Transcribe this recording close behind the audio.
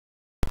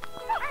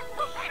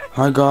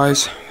Hi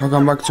guys,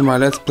 welcome back to my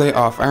Let's Play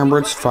of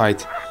GEEEMZZZ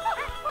Fight.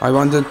 I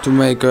wanted to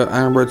make a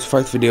GEEEMZZZ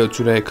Fight video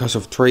today because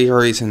of 3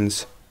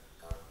 reasons.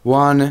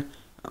 One,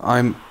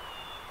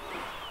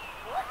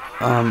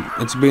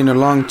 it's been a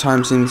long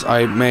time since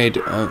I made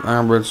a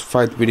GEEEMZZZ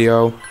Fight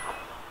video.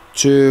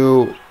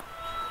 2,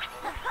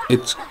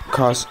 it's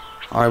cause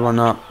I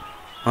wanna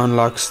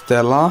unlock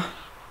Stella.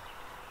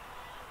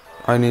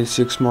 I need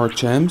 6 more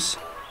gems.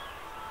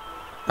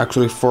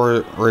 Actually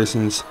 4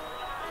 reasons.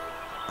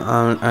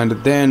 And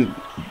then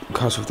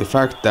because of the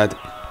fact that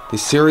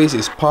this series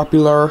is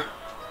popular,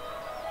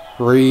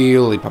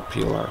 really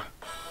popular.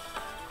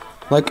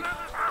 Like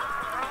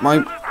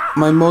my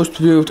most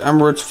viewed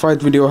GEEEMZZZ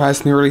Fight video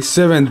has nearly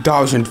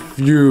 7,000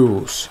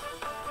 views,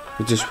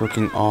 which is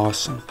freaking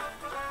awesome.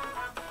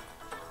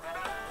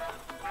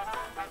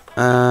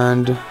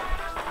 And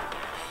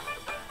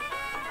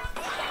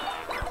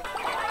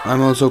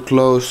I'm also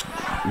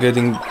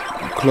getting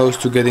close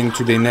to getting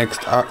to the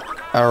next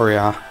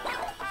area.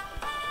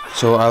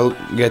 So I'll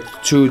get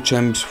 2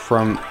 gems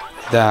from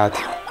that,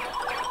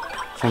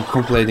 from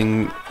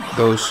completing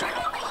those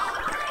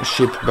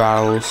ship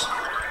battles.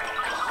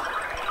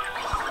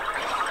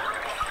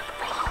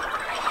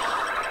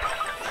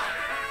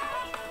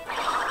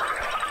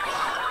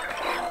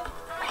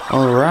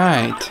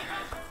 Alright,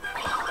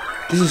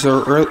 this is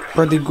a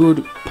pretty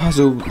good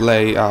puzzle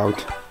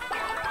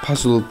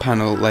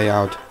panel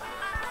layout.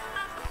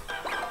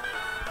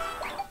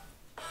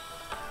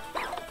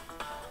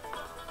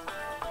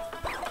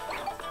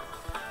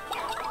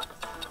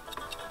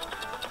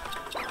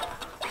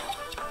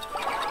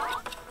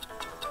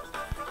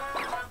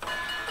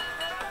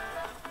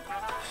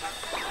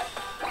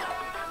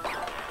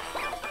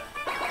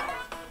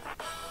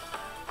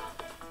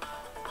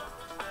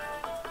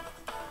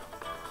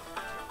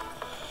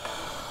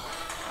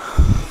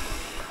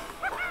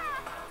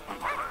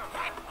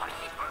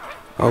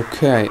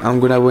 Okay, I'm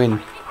gonna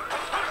win.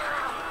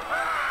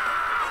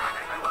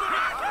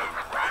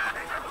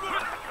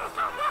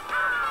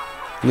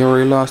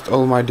 Nearly lost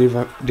all my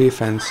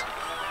defense,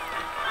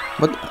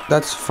 but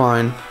that's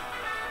fine.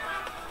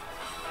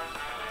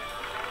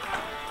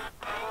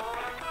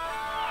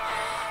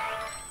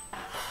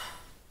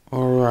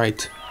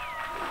 Alright,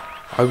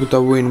 I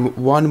gotta win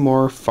 1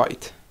 more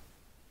fight.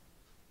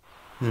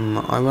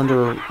 I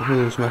wonder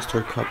whose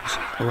Master Cup is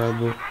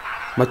available.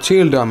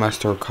 Matilda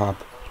Master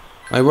Cup.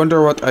 I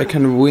wonder what I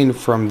can win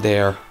from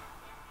there.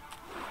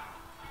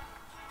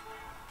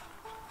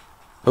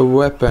 A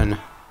weapon.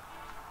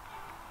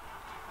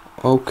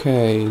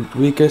 Okay,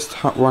 weakest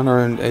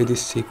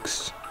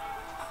 186.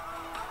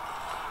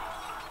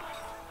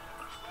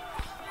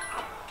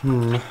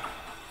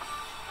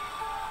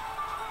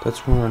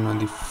 That's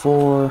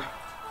 194.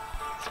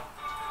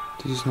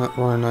 This is not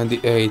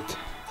 198.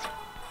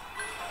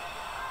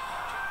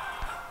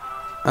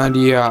 And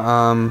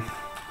yeah,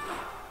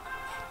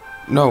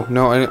 No,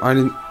 I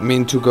didn't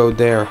mean to go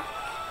there.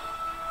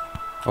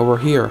 Over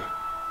here.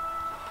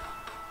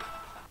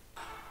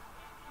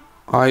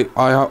 I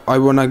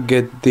wanna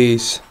get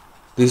this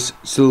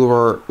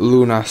silver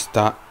Luna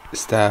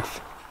staff.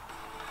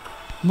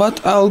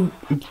 But I'll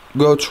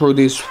go through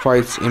these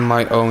fights in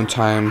my own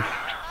time.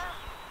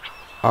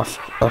 Off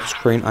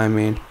screen, I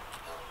mean.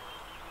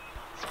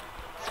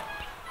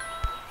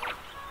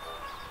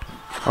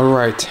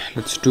 Alright,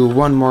 let's do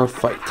 1 more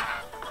fight.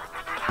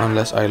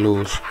 Unless I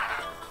lose.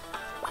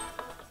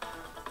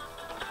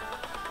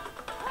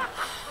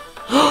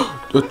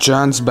 A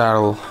chance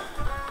battle,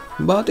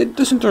 but it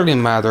doesn't really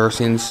matter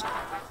since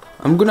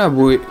I'm gonna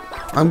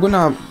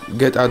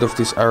get out of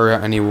this area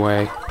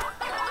anyway,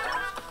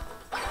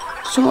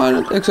 so I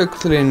don't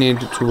exactly need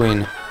to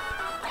win.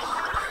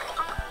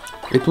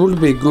 It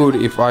would be good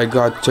if I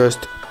got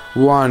just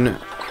one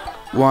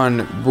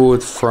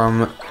boot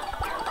from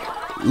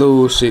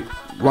losing,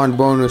 1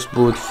 bonus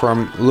boot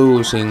from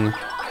losing,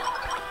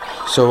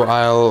 so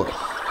I'll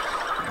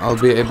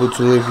be able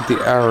to leave the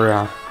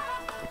area.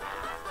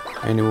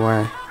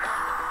 Anyway.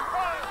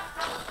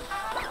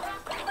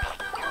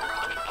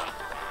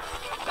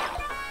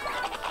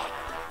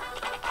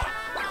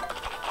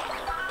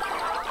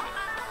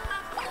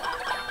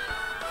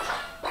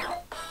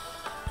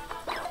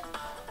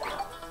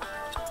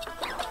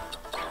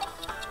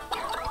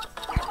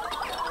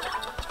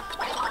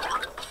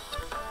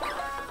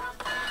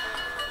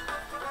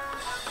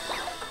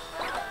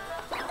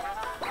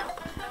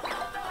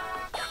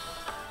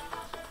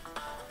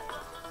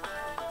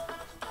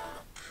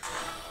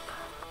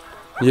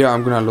 Yeah,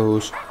 I'm gonna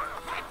lose,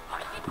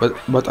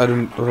 but I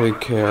don't really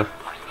care.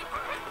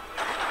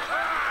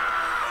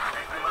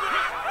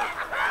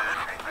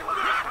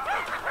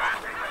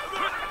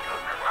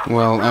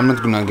 Well, I'm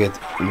not gonna get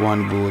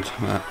 1 boot,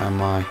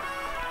 am I?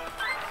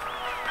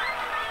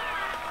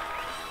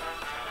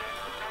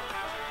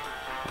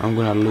 I'm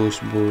gonna lose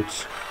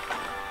boots.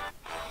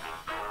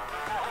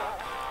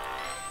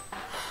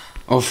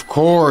 Of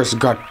course,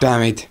 god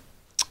damn it.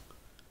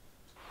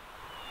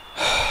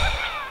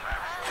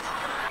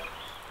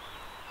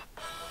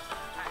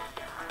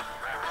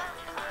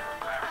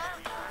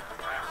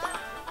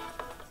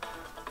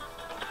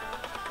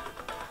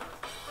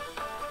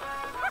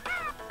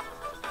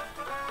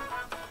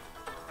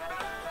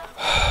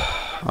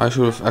 I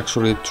should have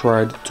actually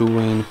tried to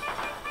win.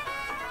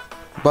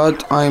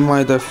 But I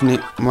might have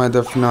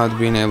not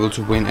been able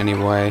to win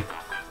anyway,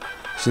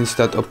 since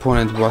that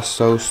opponent was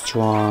so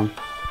strong.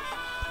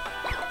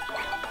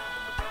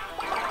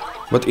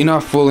 But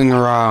enough fooling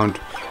around.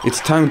 It's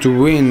time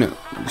to win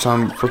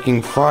some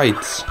freaking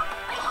fights.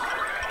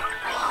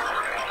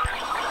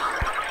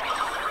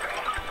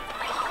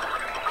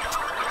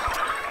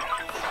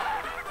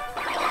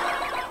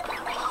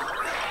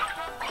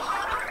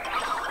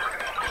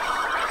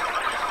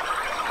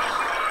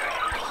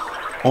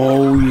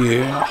 Oh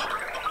yeah.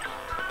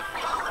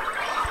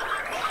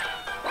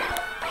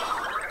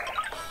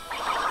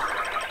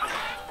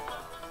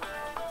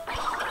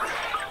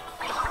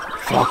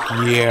 Fuck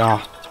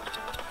yeah.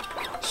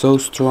 So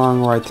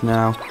strong right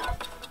now.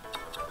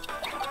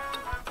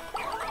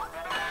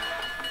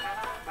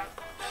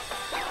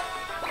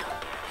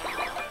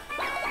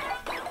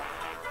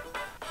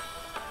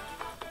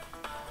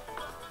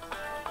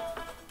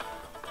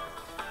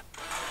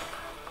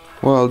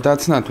 Well,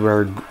 that's not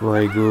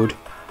very good.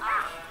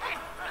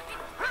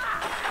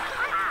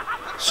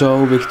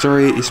 So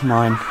victory is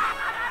mine.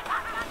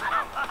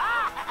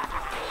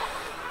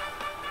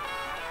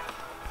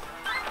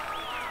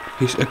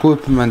 His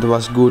equipment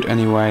was good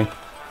anyway.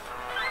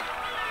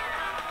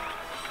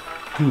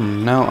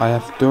 Now I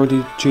have 30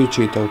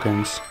 GG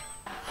tokens.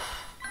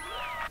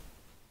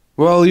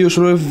 Well, you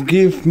should have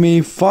give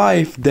me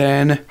 5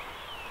 then.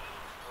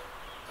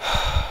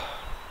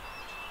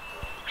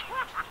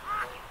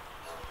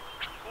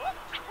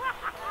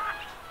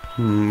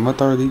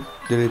 What are the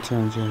daily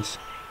challenges?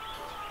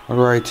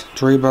 Alright,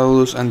 3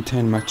 battles and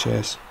 10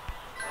 matches.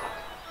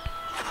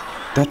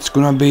 That's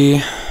gonna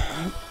be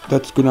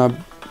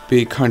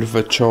kind of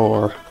a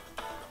chore.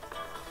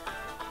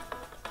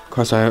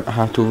 Cause I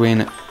have to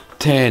win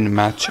 10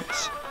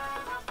 matches.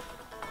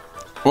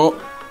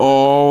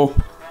 Oh,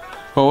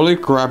 holy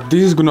crap,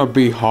 this is gonna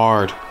be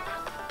hard.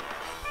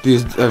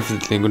 This is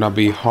definitely gonna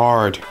be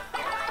hard.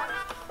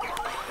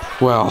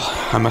 Well,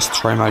 I must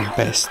try my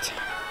best.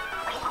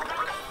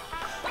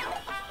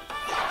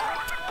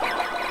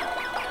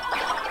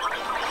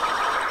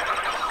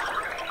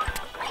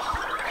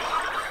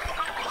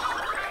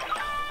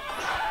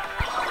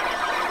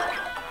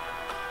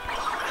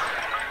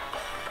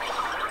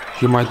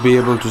 He might be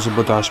able to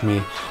sabotage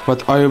me,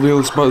 but I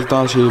will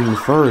sabotage him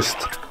first.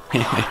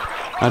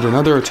 At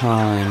another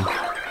time.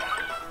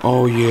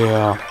 Oh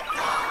yeah.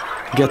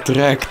 Get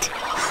wrecked.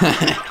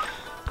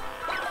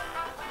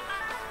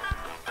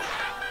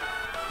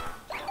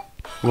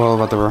 Well,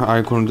 whatever,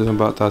 I couldn't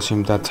sabotage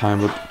him that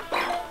time, but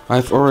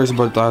I've already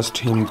sabotaged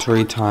him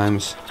 3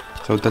 times,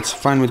 so that's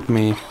fine with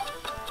me.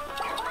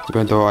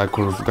 Even though I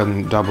could have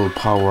gotten double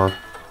power.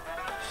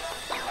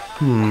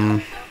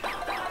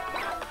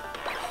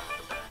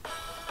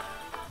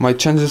 My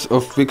chances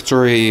of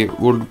victory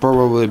would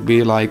probably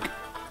be like...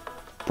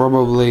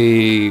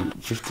 Probably...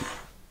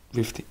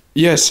 50...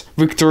 Yes!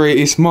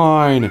 Victory is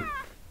mine!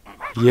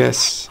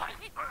 Yes!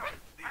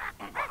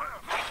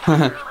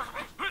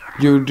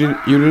 You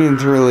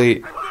didn't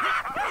really...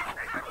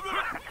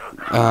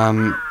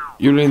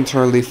 You didn't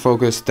really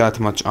focus that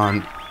much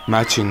on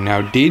matching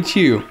now, did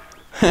you?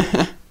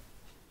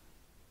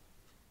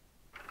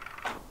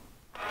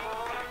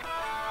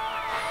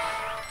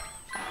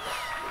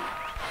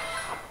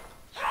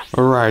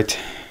 Alright,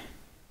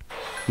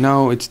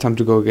 now it's time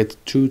to go get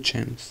 2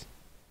 gems.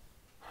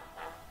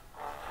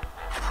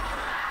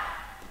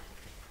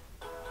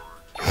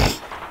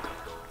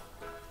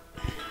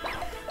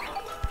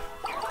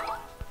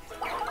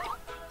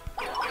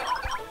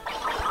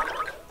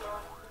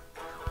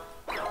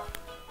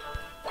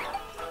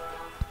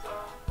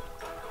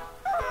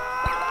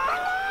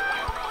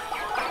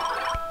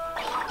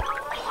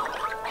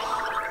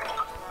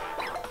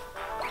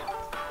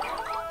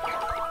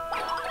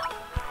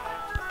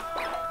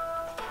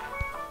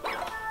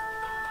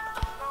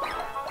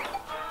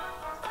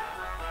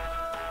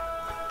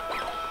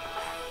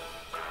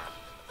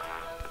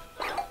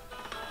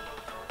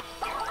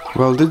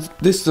 Well,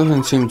 this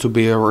doesn't seem to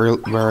be a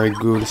very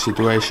good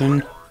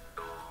situation.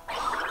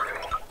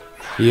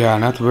 Yeah,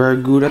 not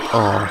very good at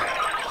all.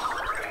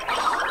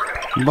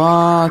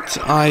 But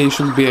I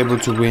should be able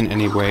to win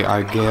anyway,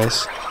 I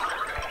guess.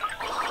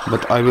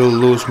 But I will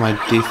lose my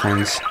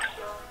defense.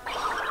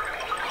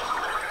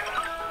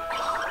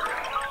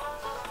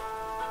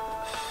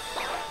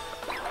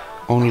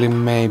 Only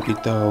maybe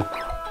though.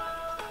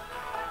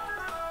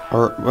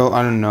 Or, well,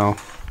 I don't know.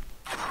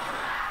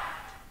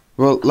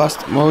 Well,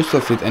 lost most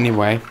of it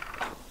anyway.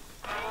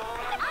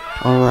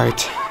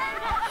 Alright.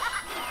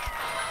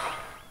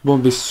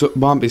 Bomb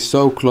is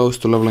so close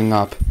to leveling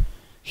up.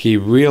 He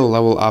will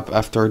level up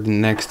after the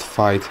next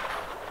fight,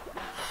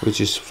 which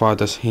is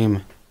fought as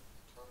him.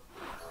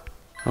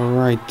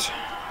 Alright.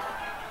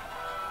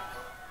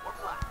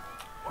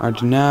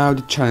 And now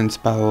the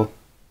challenge battle.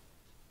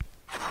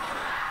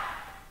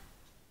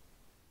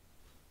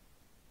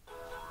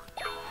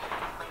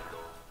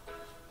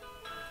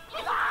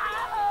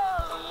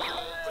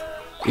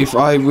 If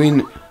I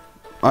win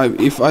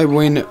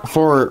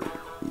 4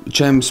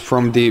 gems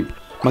from the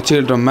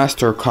Matilda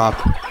Master Cup,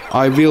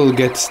 I will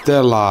get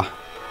Stella.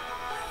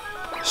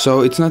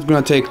 So it's not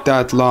gonna take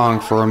that long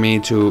for me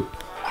to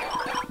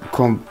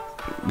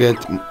get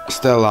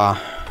Stella,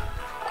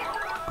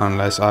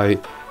 unless I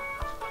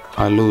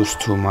lose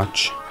too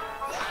much.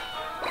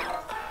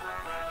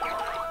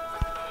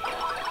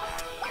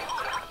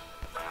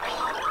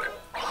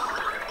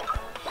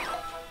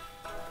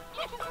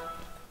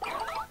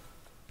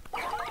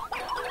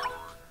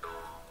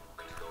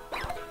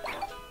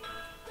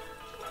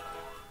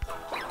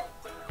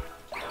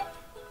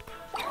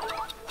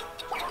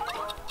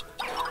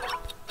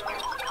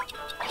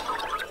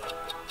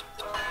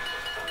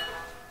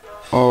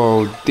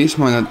 Oh, this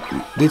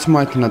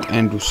might not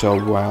end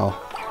so well.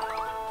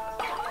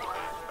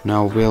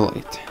 Now will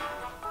it?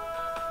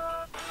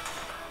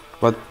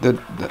 But the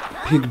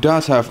pig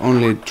does have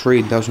only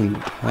 3,000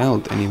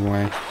 health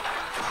anyway.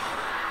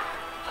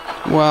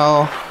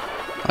 Well,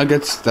 I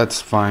guess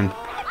that's fine.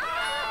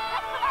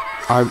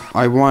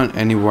 I won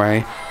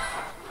anyway.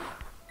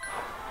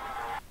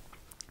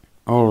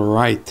 All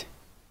right.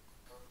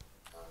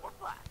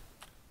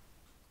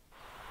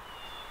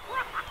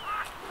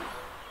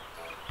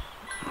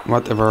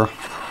 Whatever.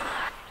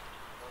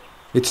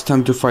 It's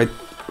time to fight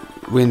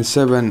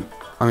 7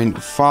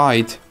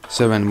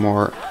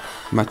 more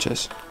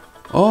matches.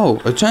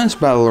 Oh, a chance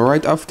battle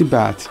right off the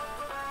bat.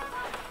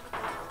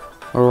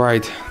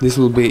 Alright, this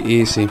will be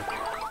easy.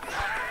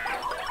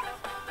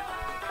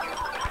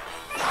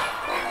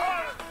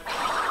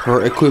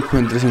 Her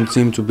equipment doesn't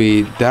seem to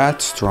be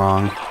that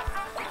strong,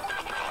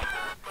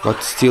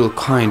 but still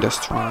kinda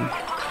strong.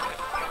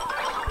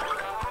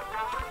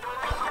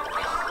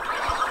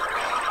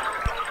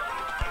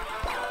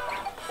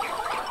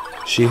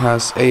 She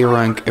has A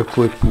rank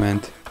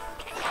equipment,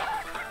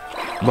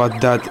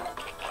 but that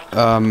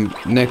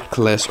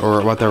necklace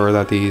or whatever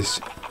that is,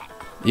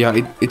 yeah,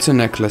 it's a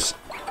necklace,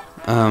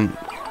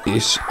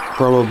 is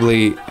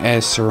probably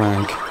S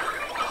rank.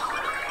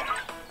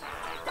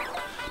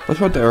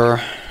 But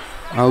whatever,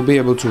 I'll be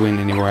able to win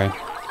anyway.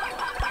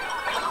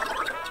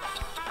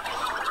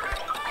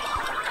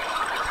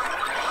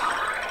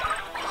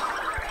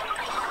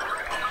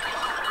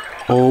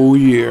 Oh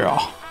yeah.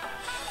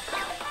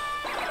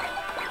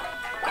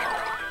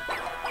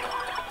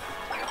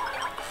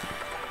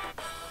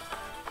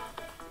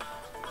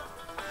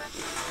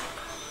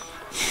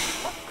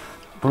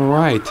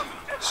 Alright,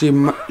 she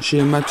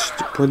matched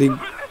pretty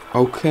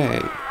okay.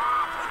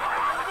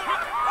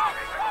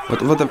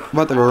 But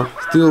whatever,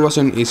 still was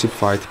an easy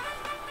fight.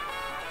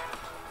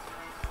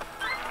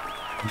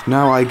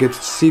 Now I get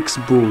 6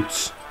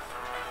 boots.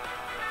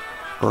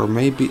 Or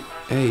maybe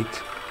 8.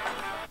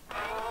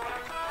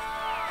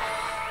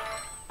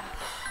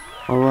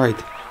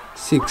 Alright,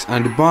 6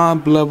 and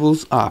bomb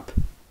levels up.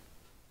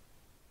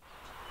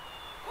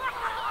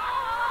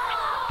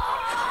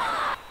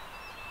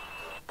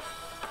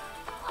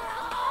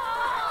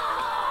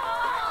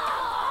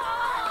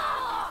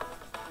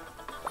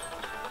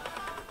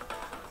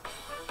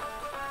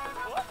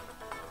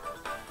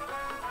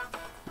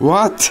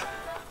 What?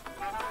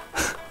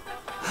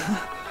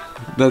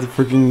 That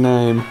freaking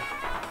name.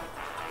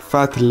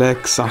 Fat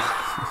Lexa.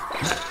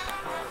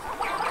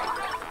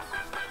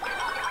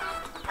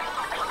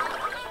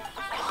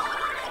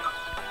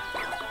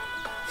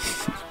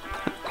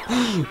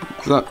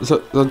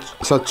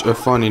 That's such a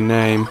funny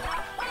name.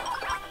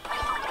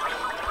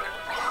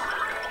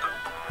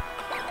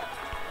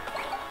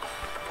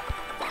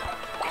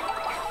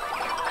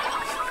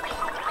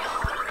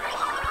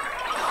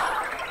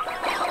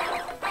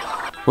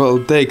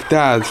 Well, take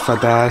that,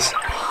 fat ass.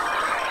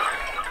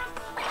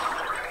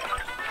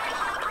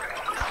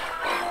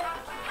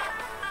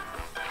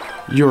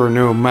 You're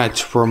no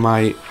match for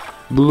my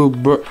blue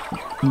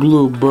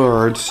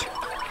birds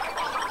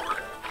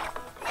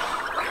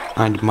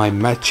and my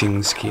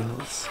matching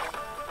skills.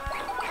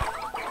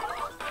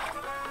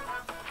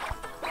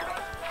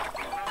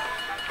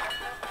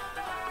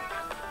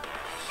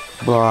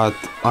 But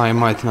I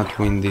might not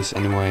win this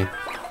anyway.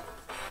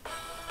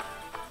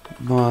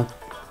 But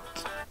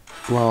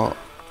well,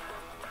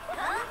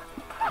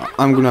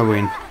 I'm gonna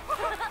win.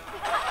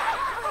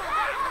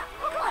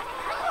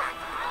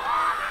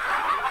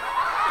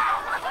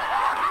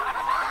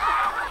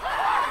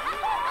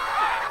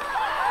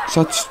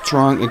 Such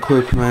strong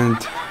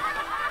equipment,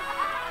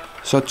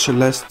 such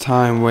less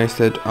time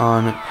wasted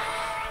on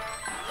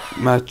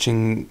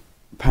matching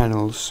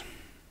panels.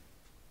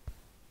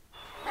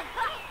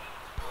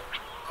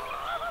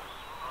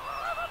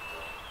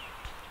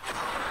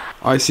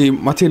 I see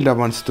Matilda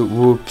wants to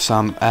whoop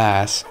some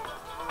ass.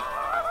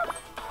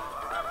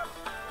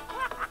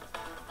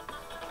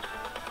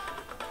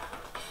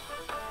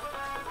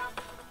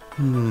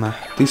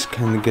 This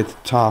can get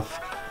tough.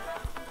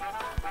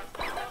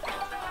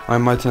 I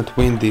might not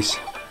win this.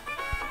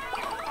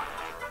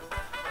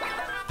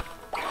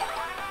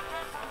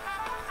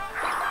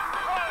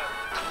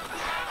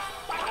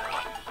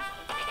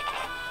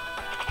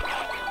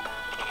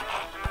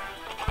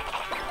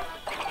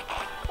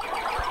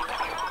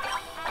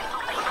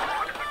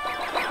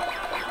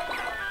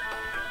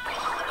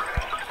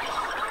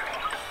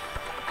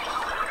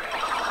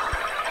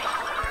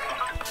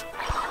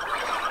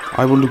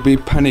 I would be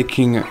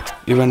panicking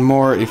even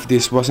more if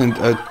this wasn't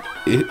a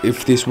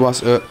if this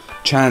was a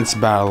chance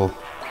battle.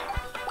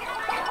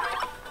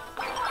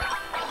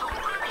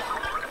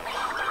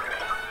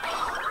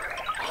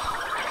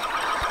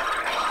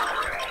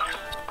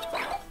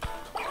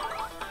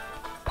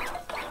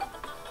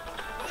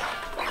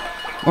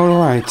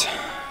 Alright,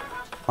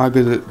 I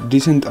got a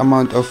decent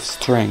amount of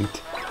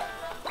strength.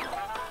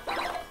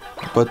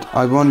 But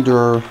I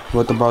wonder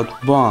what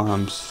about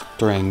bomb's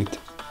strength?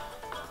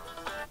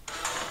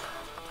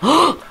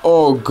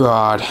 Oh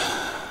god,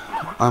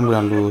 I'm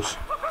gonna lose.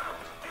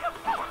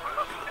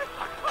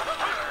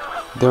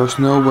 There's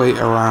no way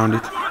around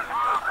it.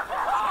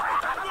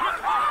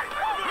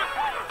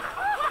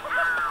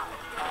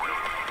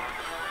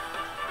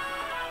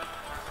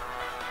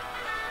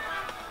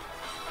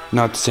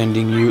 Not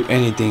sending you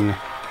anything.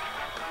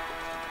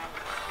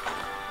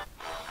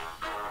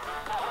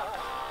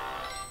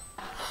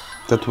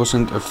 That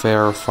wasn't a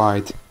fair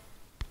fight.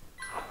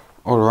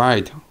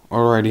 Alright,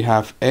 already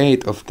have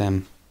 8 of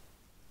them.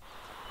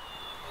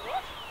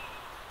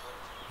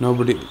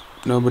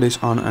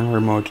 Nobody's on angry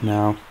mode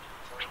now.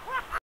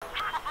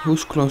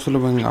 Who's close to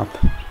leveling up?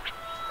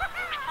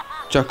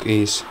 Chuck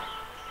is.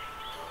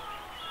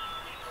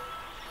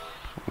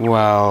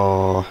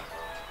 Well...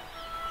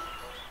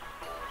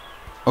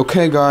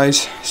 Okay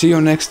guys, see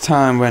you next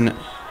time when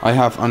I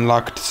have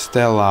unlocked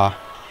Stella.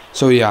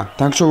 So yeah,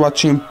 thanks for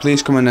watching,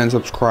 please comment and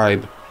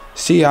subscribe.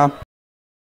 See ya!